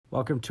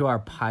Welcome to our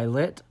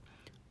pilot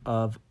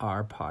of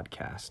our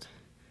podcast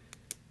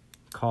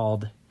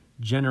called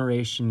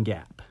Generation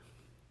Gap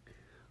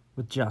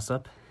with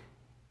Jessup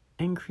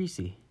and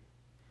Creasy.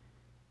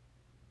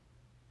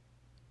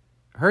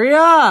 Hurry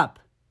up!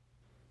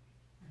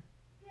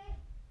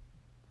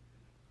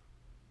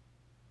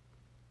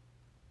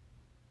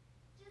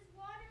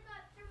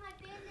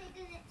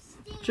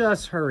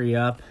 Just hurry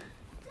up.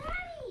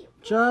 Daddy,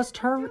 Just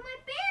hurry. my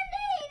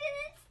Band-Aid and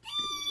it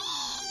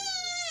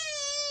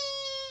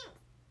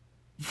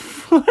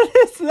stinks. What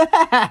is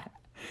that?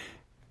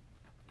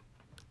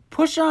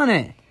 Push on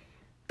it.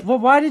 Well,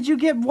 why did you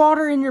get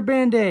water in your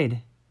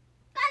Band-Aid?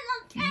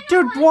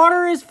 Dude,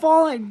 water is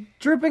falling,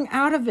 dripping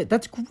out of it.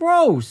 That's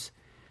gross.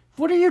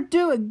 What are you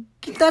doing?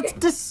 That's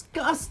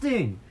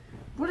disgusting.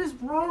 What is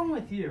wrong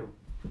with you?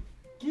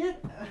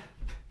 Get...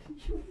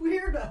 You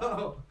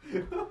weirdo.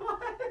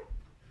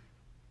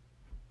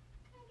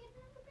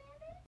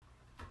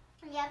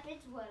 Yep,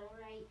 it's well,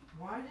 right?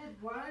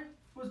 Why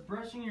was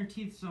brushing your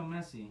teeth so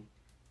messy?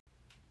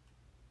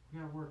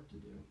 We got work to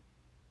do.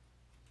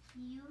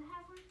 You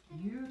have work to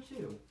do? You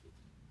too.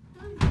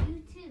 Who's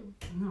you too?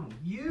 No,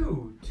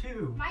 you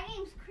too. My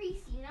name's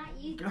Creasy, not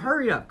you.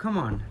 Hurry up, come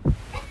on.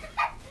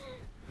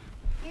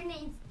 Your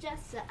name's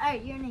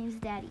your name's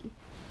Daddy.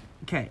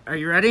 Okay, are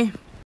you ready?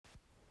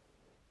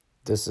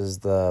 This is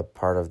the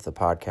part of the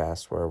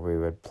podcast where we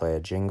would play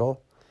a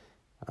jingle,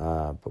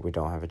 but we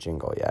don't have a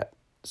jingle yet.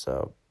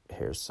 So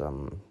here's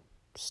some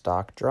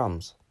stock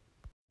drums.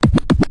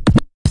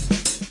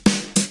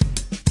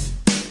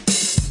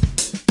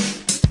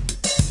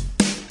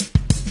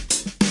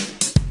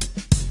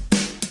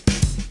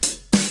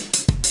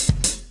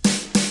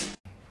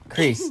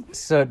 Crease,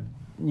 so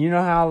you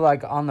know how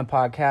like on the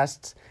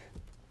podcasts,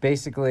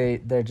 basically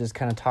they're just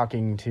kind of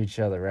talking to each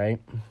other, right?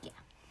 Yeah.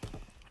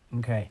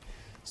 Okay,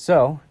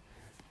 so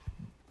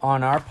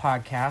on our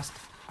podcast,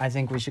 I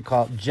think we should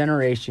call it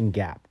Generation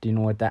Gap. Do you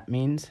know what that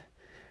means?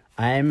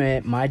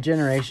 My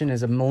generation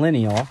is a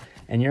millennial,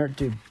 and your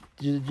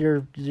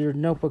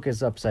notebook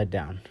is upside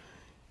down.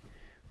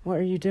 What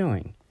are you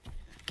doing?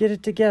 Get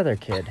it together,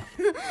 kid.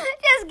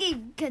 Just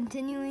keep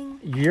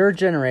continuing. Your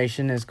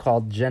generation is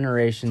called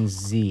Generation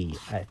Z,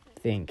 I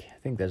think. I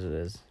think that's what it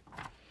is.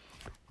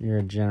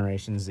 You're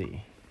Generation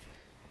Z.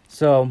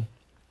 So,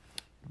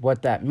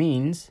 what that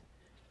means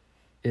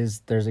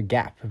is there's a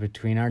gap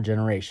between our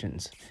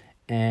generations.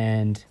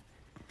 And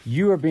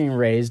you are being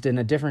raised in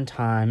a different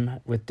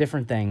time with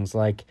different things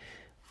like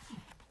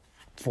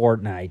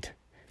Fortnite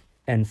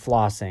and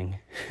flossing.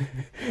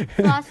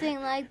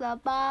 Flossing like the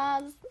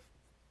boss.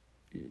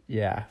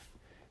 Yeah.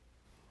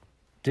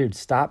 Dude,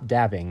 stop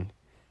dabbing.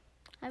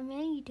 I'm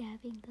mini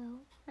dabbing though.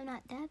 I'm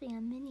not dabbing,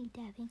 I'm mini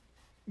dabbing.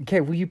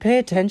 Okay, will you pay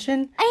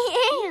attention?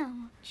 I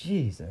am.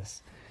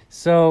 Jesus.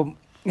 So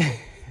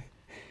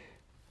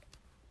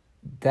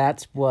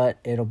that's what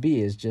it'll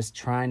be, is just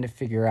trying to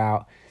figure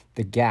out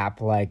the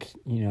gap. Like,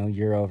 you know,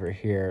 you're over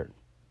here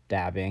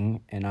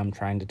dabbing and I'm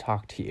trying to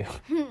talk to you.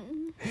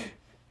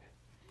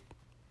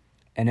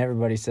 And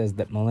everybody says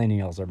that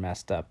millennials are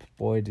messed up.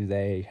 Boy, do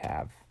they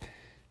have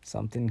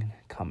something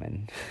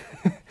coming.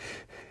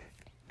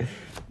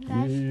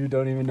 You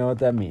don't even know what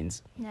that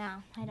means.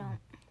 No, I don't.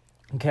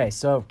 Okay,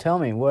 so tell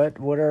me, what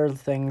are the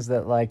things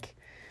that like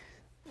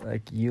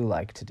you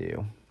like to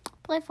do?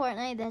 Play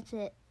Fortnite, that's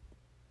it.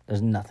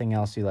 There's nothing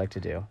else you like to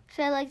do.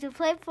 So I like to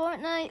play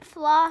Fortnite,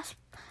 floss,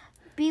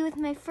 be with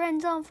my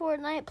friends on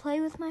Fortnite,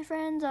 play with my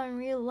friends on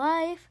real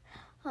life,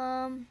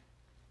 hang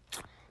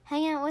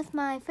out with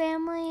my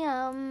family,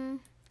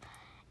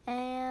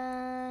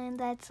 and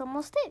that's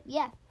almost it.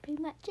 Yeah,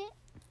 pretty much it.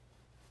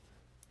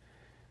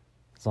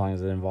 As long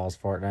as it involves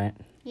Fortnite.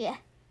 Yeah.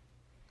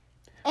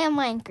 And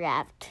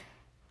Minecraft.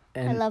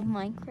 And I love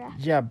Minecraft.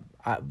 Yeah,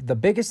 the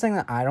biggest thing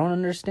that I don't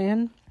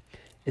understand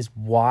is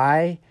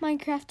why...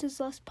 Minecraft is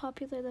less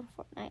popular than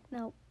Fortnite.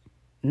 No.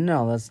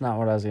 No, that's not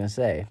what I was going to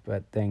say,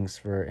 but thanks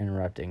for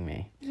interrupting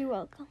me. You're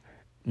welcome.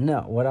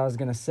 No, what I was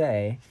going to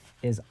say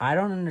is I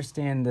don't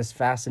understand this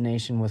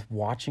fascination with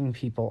watching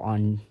people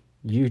on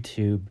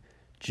YouTube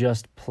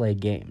just play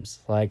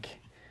games. Like,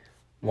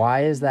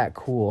 why is that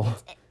cool?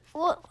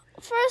 Well,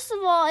 first of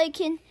all, it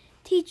can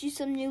teach you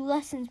some new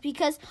lessons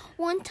because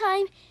one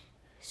time,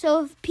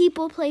 so if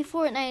people play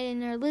Fortnite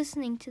and they're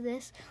listening to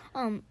this,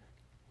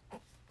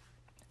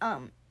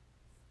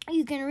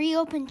 you can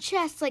reopen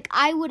chests. Like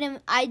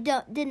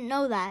didn't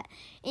know that.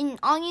 And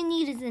all you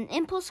need is an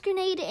impulse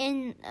grenade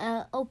and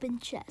open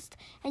chest.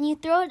 And you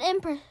throw an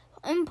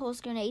impulse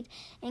grenade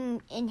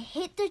and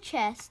hit the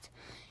chest,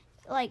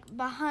 like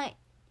behind.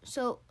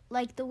 So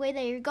like the way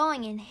that you're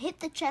going and hit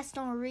the chest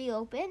and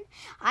reopen.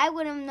 I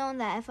would have known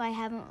that if I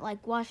haven't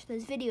like watched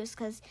those videos,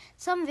 because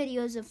some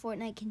videos of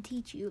Fortnite can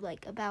teach you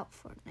like about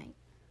Fortnite.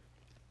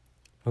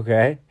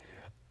 Okay.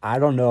 I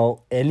don't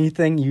know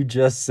anything you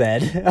just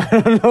said. I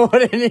don't know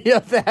what any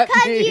of that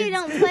means. Because you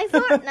don't play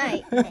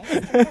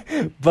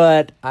Fortnite.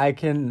 But I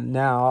can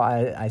now,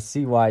 I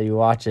see why you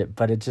watch it,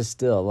 but it's just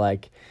still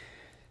like,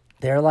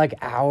 they're like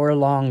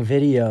hour-long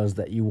videos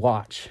that you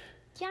watch.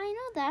 Yeah, I know.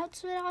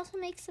 That's what also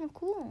makes them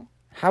cool.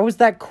 How is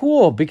that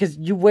cool? Because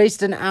you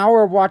waste an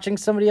hour watching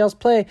somebody else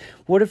play.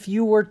 What if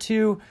you were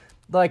to,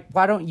 like,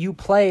 why don't you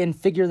play and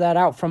figure that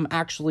out from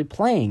actually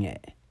playing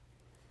it?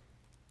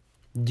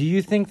 Do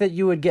you think that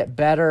you would get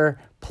better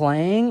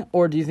playing,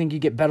 or do you think you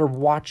get better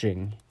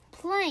watching?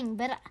 Playing,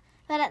 but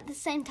at the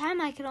same time,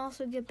 I can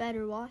also get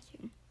better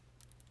watching.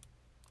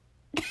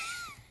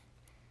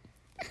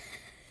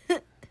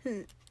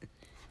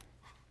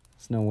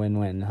 It's no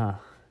win-win, huh?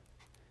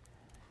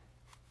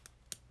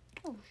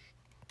 Oh.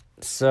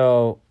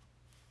 So,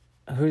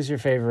 who's your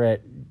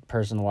favorite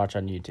person to watch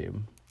on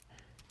YouTube?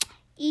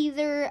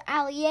 Either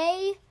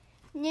Allie,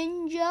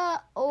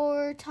 Ninja,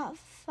 or Top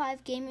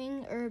 5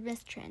 Gaming, or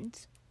Best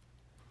Trends.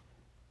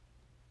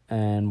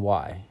 And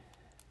why?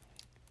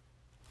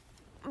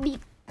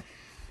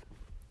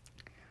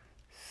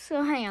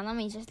 So hang on, let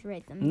me just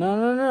write them.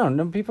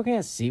 No, people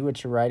can't see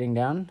what you're writing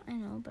down. I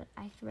know, but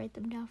I have to write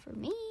them down for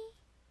me.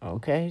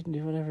 Okay,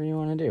 do whatever you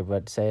want to do,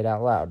 but say it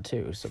out loud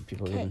too, so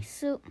people can. Okay,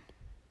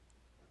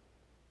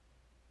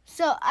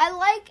 so I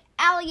like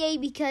Allie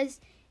because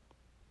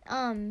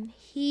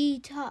he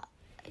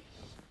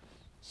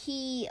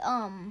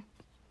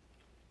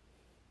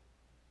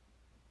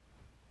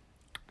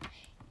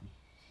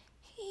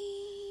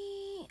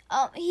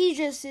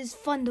just is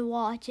fun to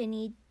watch, and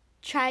he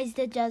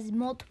does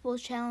multiple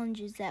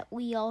challenges that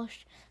we all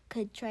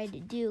could try to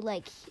do.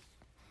 Like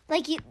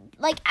Allie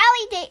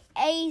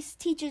Ace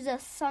teaches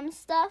us some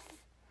stuff,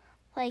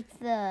 I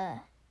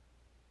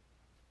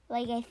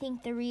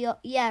think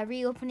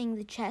reopening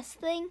the chest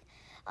thing.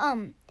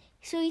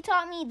 So he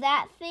taught me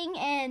that thing,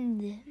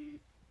 and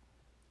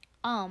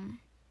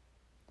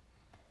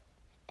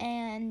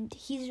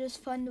he's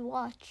just fun to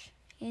watch,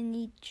 and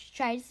he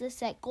tries to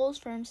set goals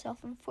for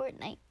himself in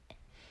Fortnite.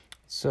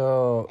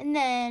 So, And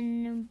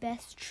then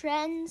Best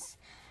Trends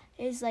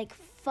is like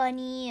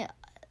funny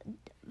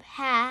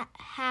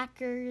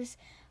hackers,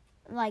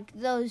 like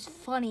those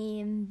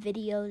funny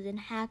videos and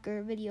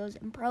hacker videos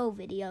and pro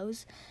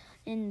videos,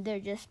 and they're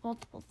just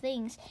multiple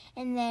things.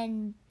 And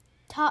then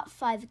Top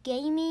 5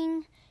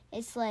 Gaming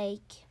is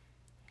like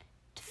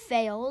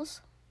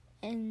fails,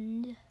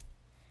 and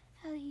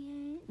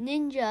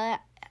Ninja,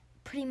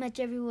 pretty much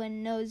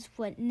everyone knows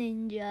what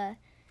Ninja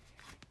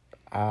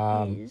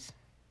is.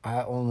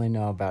 I only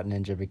know about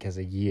Ninja because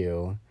of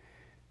you,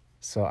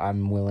 so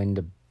I'm willing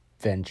to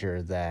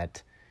venture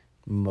that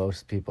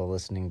most people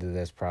listening to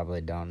this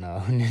probably don't know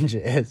who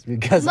Ninja is,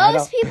 because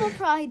most people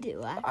probably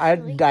do.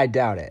 Actually, I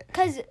doubt it.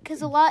 Cause do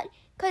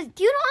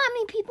you know how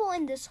many people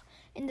in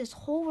this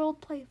whole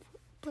world plays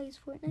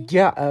Fortnite?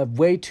 Yeah,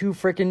 way too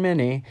freaking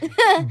many.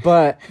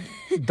 But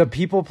the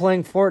people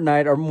playing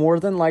Fortnite are more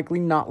than likely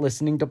not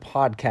listening to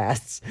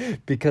podcasts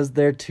because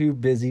they're too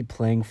busy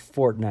playing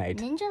Fortnite.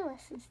 Ninja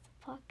listens to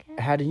podcasts.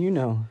 How do you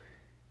know?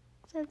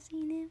 'Cause I've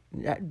seen him.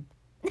 Yeah,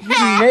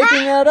 you're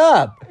making that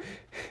up.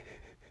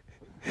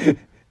 Yeah,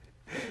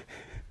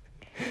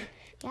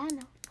 I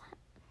know.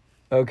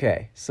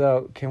 Okay,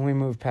 so can we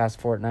move past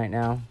Fortnite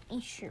now?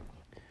 Sure.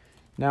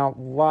 Now,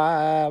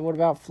 what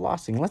about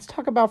flossing? Let's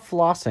talk about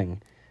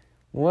flossing.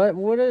 Why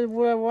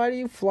do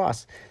you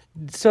floss?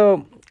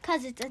 So,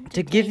 'Cause it's entertaining.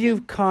 to give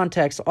you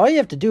context, all you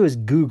have to do is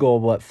Google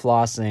what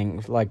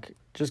flossing,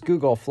 just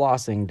Google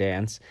flossing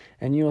dance,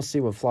 and you'll see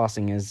what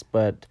flossing is,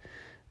 but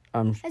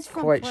I'm It's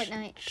from quite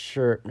Fortnite.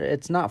 sure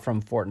it's not from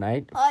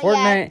Fortnite.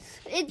 Fortnite.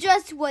 Yeah, it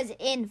just was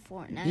in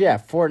Fortnite. Yeah,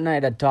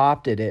 Fortnite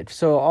adopted it.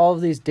 So all of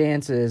these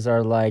dances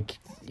are like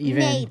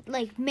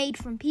made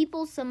from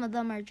people. Some of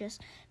them are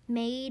just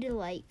made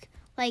like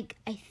I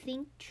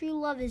think True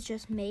Love is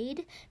just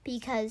made,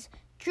 because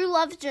True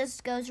Love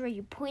just goes where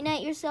you point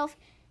at yourself,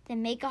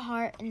 then make a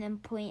heart, and then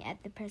point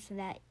at the person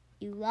that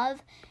you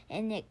love,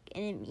 and it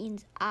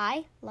means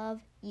I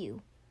love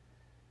you.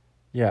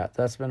 Yeah,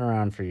 that's been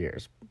around for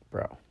years,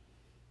 bro.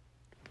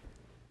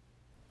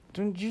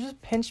 Don't you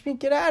just pinch me?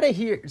 Get out of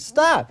here.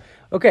 Stop.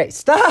 Okay,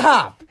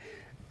 stop.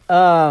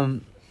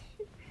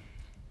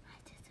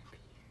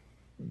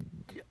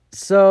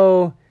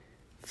 So,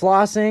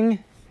 flossing,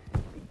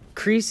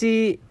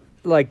 Creasy,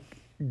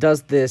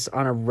 does this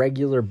on a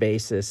regular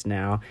basis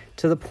now,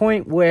 to the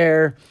point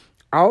where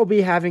I'll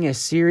be having a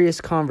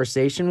serious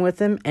conversation with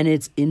him, and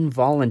it's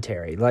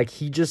involuntary.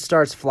 He just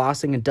starts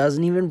flossing and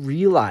doesn't even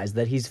realize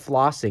that he's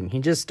flossing. He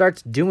just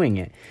starts doing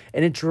it,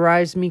 and it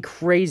drives me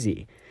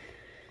crazy.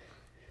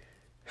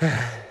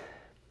 That's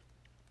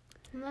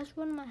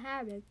one of my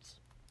habits.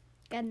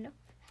 Gotta know.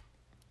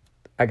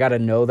 I gotta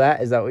know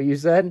that? Is that what you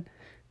said?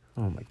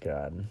 Oh my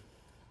god.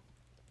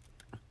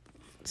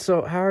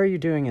 So, how are you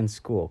doing in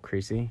school,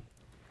 Creasy?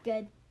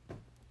 Good.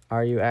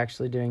 Are you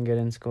actually doing good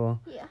in school?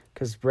 Yeah.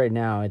 Because right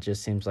now, it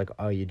just seems like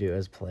all you do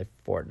is play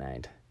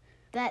Fortnite.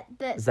 That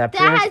Is that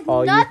pretty much has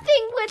all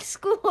nothing with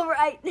school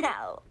right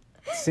now.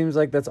 Seems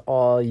like that's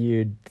all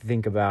you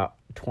think about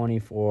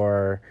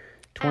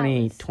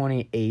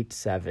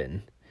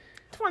 28/7.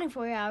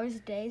 24 hours a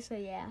day, so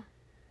yeah.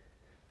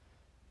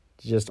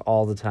 Just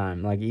all the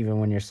time. Even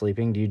when you're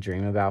sleeping, do you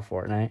dream about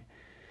Fortnite?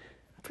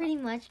 Pretty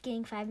much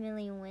getting 5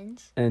 million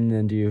wins. And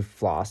then do you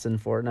floss in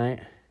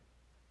Fortnite?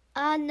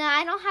 No,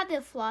 I don't have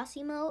the floss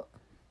emote.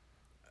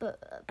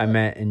 But I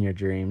meant in your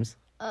dreams.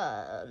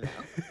 no.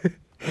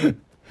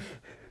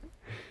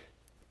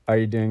 Are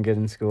you doing good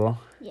in school?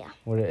 Yeah.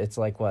 It's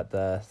like what,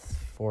 the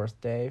 4th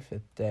day,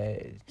 5th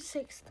day,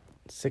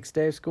 6th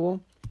day of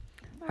school?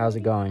 How's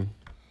it going?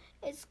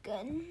 It's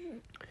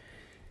good.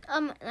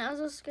 And I was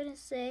just gonna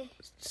say.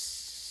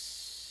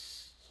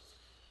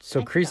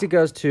 So Creasy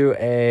goes to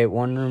a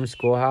 1-room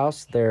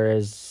schoolhouse. There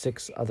is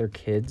 6 other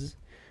kids,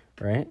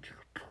 right?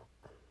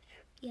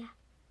 Yeah.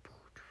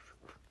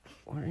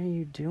 What are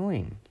you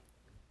doing?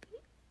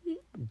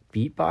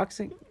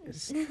 Beatboxing?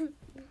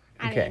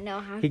 I didn't know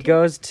how He to.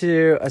 goes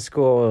to a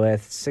school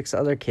with 6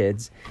 other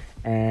kids,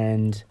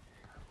 and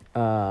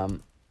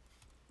it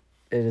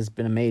has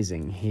been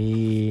amazing.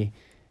 He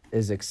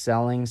is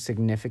excelling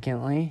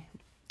significantly,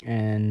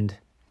 and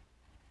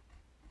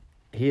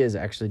he is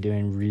actually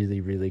doing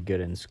really, really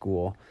good in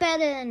school.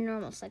 Better than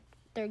normal, like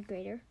 3rd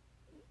grader.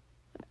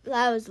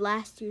 That was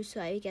last year, so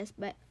I guess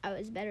I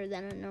was better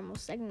than a normal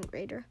 2nd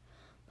grader.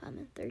 I'm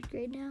in 3rd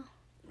grade now.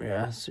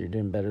 Yeah, so you're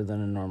doing better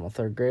than a normal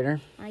 3rd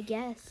grader. I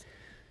guess.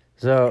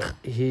 So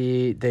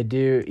they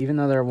do, even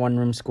though they're a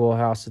 1-room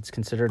schoolhouse, it's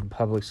considered a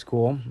public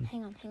school.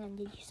 Hang on.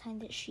 Did you sign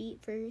that sheet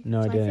for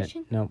No, I fly didn't.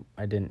 fishing? No,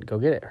 I didn't. Go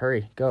get it.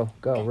 Hurry. Go.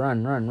 Okay.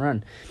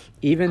 Run.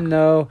 Even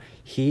though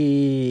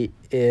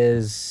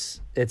it's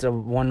a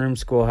 1-room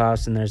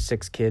schoolhouse and there's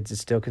 6 kids,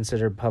 it's still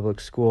considered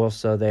public school.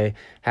 So they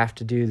have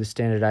to do the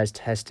standardized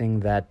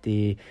testing that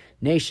the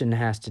nation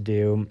has to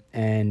do.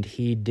 And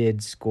he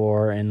did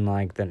score in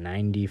like the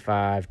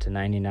 95 to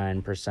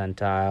 99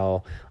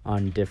 percentile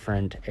on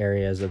different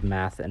areas of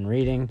math and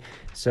reading.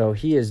 So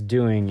he is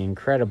doing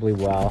incredibly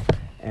well.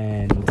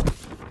 And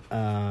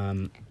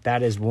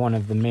that is one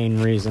of the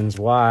main reasons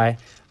why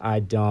I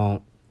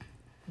don't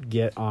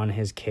get on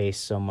his case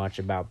so much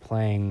about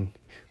playing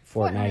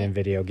Fortnite and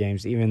video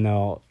games, even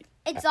though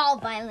It's all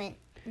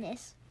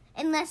violentness.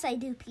 Unless I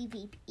do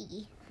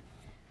PvP.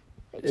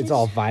 it's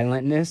all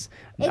violentness.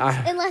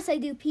 Unless I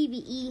do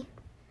PvE.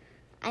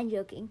 I'm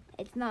joking.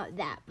 It's not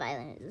that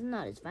violent. It's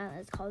not as violent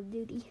as Call of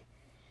Duty.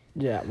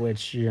 Yeah,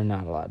 which you're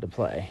not allowed to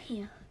play.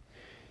 Yeah.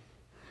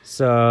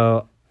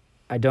 So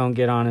I don't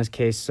get on his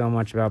case so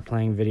much about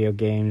playing video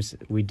games.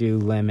 We do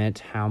limit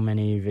how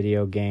many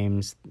video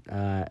games,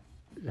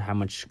 how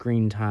much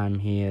screen time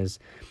he is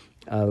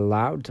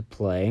allowed to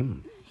play.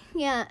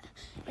 Yeah,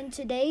 and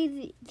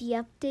today the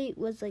update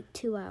was like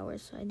 2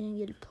 hours, so I didn't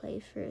get to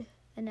play for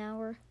an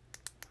hour.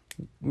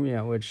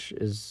 Yeah, which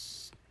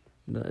is,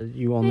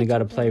 you only got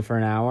to play for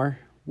an hour?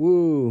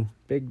 Woo,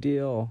 big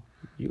deal.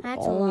 You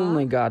That's a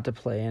only lot. got to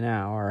play an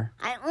hour.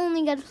 I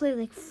only got to play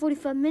like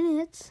 45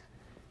 minutes.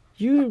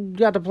 You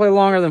got to play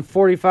longer than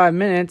 45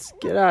 minutes.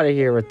 Get out of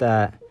here with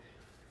that.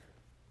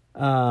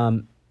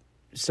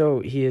 So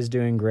he is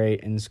doing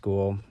great in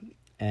school,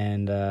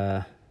 and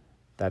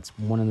that's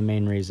one of the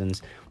main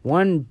reasons.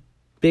 One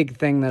big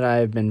thing that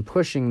I've been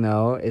pushing,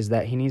 though, is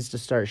that he needs to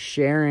start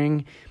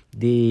sharing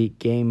the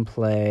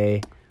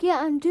gameplay Yeah,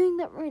 I'm doing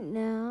that right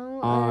now.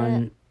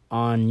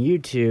 on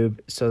YouTube,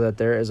 so that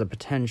there is a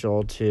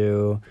potential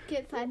to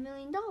Get $5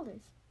 million.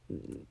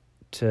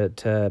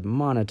 to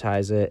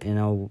monetize it in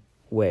a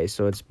way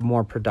so it's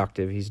more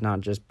productive. He's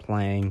not just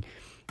playing,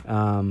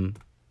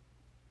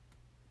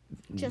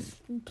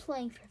 Just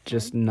playing for fun.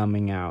 just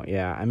numbing out.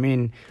 Yeah, I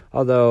mean,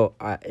 although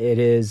it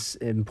is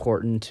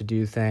important to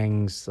do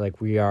things,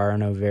 like we are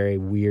in a very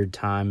weird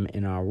time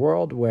in our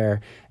world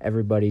where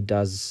everybody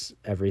does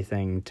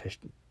everything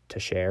to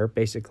share,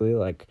 basically.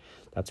 Like,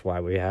 that's why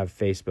we have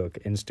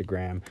Facebook,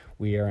 Instagram.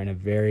 We are in a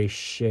very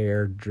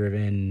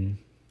share-driven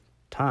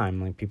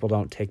time. Like, people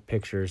don't take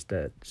pictures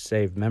to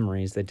save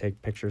memories, they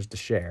take pictures to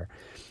share.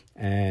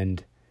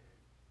 And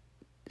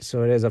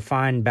so it is a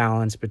fine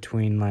balance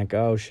between, like,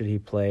 oh, should he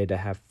play to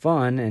have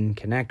fun and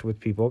connect with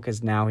people?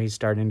 Because now he's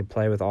starting to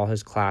play with all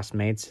his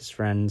classmates, his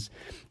friends.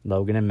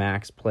 Logan and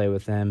Max play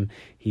with him.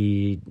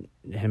 Him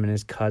and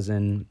his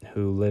cousin,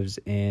 who lives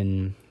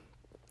in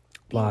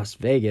Las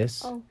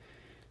Vegas. Oh.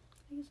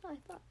 I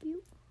thought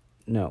you.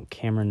 No,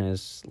 Cameron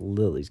is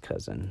Lily's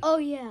cousin. Oh,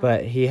 yeah.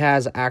 But he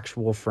has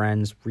actual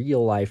friends,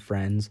 real life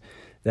friends,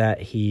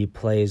 that he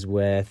plays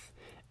with,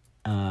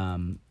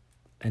 and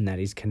that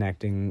he's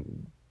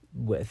connecting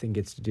with and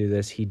gets to do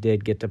this. He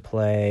did get to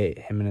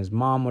play. Him and his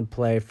mom would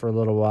play for a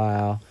little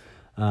while.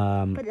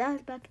 But that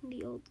was back in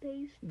the old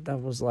days.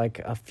 That was like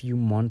a few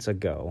months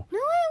ago. No,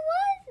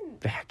 it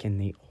wasn't. Back in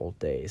the old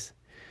days.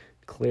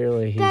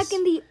 Clearly, he's... Back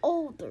in the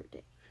older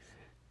days.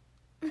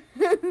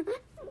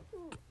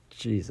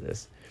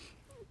 Jesus.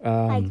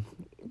 Like,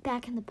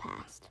 back in the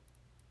past.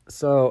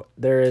 So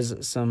there is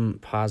some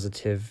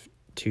positive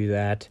to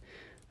that.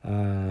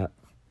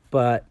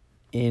 But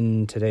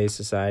in today's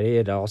society,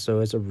 it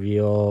also is a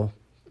real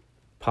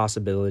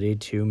possibility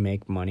to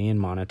make money and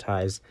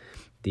monetize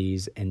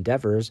these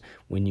endeavors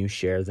when you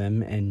share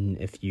them. And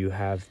if you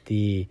have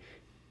the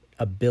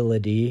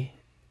ability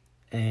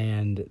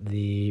and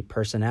the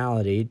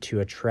personality to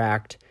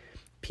attract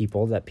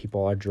people that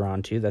people are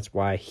drawn to, that's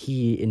why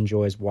he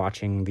enjoys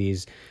watching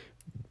these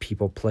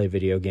people play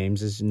video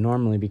games is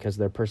normally because of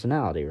their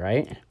personality,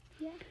 right?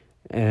 Yeah.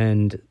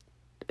 And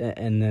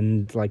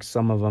then, like,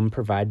 some of them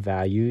provide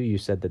value. You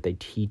said that they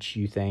teach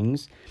you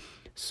things.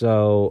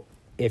 So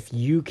if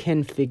you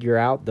can figure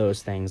out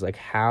those things, like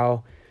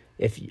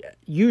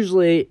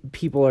usually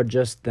people are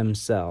just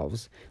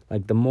themselves.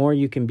 Like, the more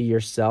you can be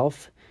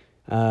yourself,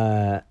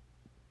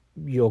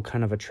 you'll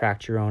kind of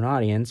attract your own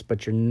audience,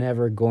 but you're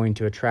never going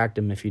to attract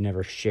them if you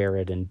never share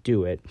it and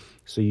do it.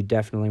 So you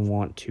definitely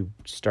want to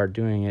start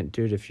doing it.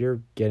 Dude, if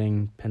you're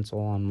getting pencil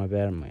on my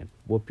bed, I'm going to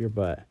whoop your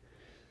butt.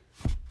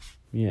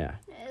 Yeah,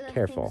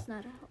 careful.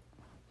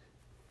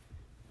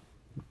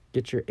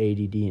 Get your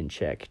ADD in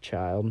check,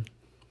 child.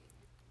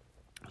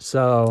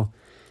 So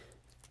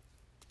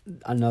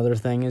another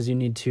thing is you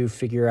need to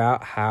figure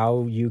out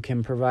how you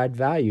can provide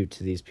value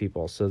to these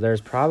people. So you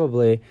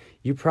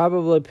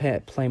probably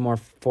play more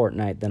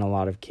Fortnite than a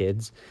lot of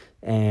kids,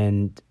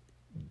 and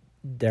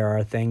there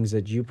are things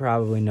that you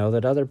probably know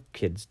that other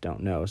kids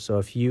don't know. So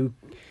if you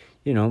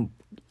know,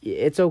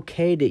 it's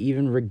okay to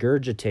even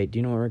regurgitate. Do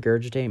you know what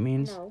regurgitate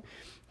means? No.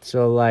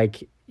 So,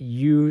 like,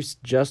 you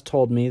just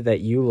told me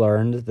that you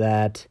learned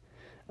that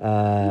you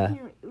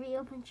can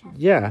reopen chests.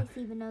 Yeah.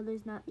 Even though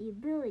there's not the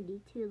ability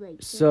to,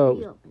 like,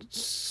 reopen.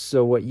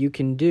 So what you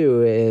can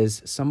do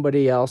is,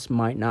 somebody else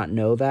might not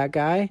know that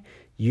guy.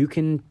 You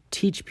can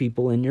teach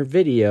people in your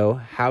video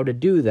how to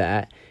do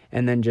that,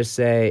 and then just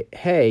say,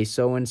 hey,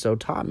 so-and-so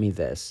taught me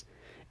this.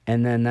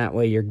 And then that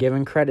way you're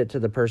giving credit to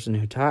the person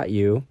who taught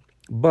you,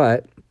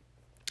 but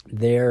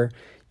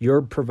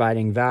you're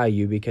providing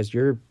value because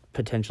you're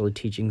potentially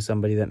teaching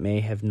somebody that may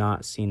have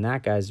not seen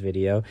that guy's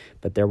video,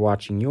 but they're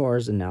watching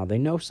yours and now they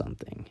know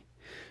something.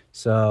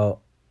 So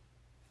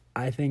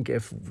I think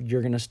if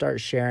you're going to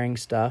start sharing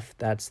stuff,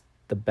 that's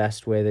the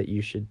best way that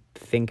you should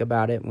think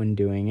about it when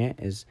doing it,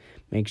 is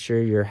make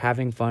sure you're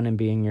having fun and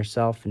being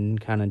yourself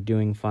and kind of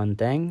doing fun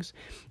things,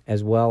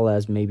 as well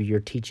as maybe you're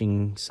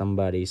teaching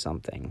somebody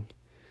something.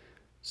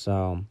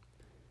 So,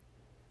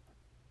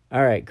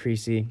 all right,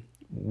 Creasy.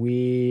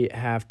 We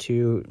have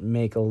to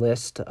make a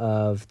list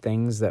of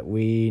things that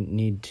we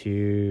need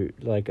to,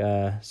 like,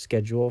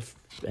 schedule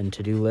and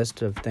to-do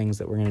list of things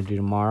that we're going to do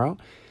tomorrow.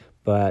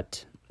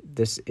 But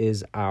this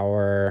is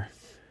our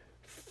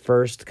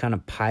first kind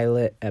of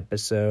pilot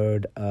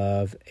episode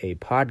of a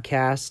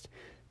podcast,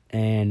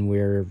 and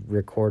we're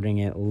recording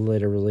it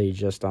literally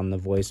just on the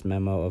voice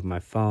memo of my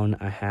phone.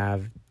 I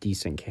have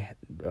decent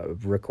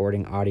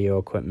recording audio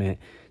equipment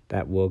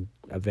that we'll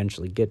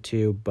eventually get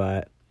to,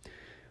 but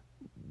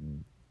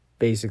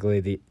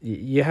basically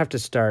you have to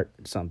start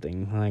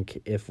something.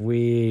 Like, if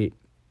we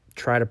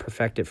try to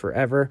perfect it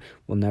forever,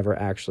 we'll never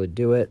actually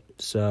do it.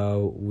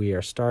 So we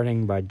are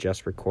starting by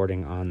just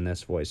recording on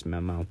this voice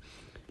memo.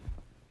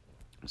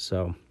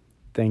 So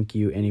thank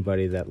you,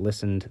 anybody that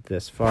listened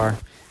this far,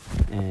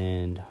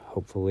 and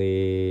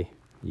hopefully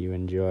you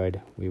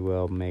enjoyed. We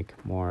will make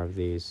more of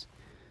these.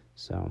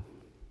 So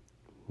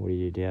do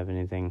you have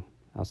anything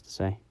else to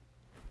say?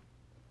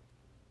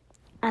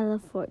 I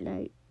love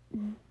Fortnite.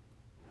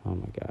 Oh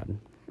my God.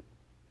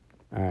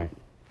 All right.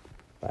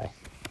 Bye.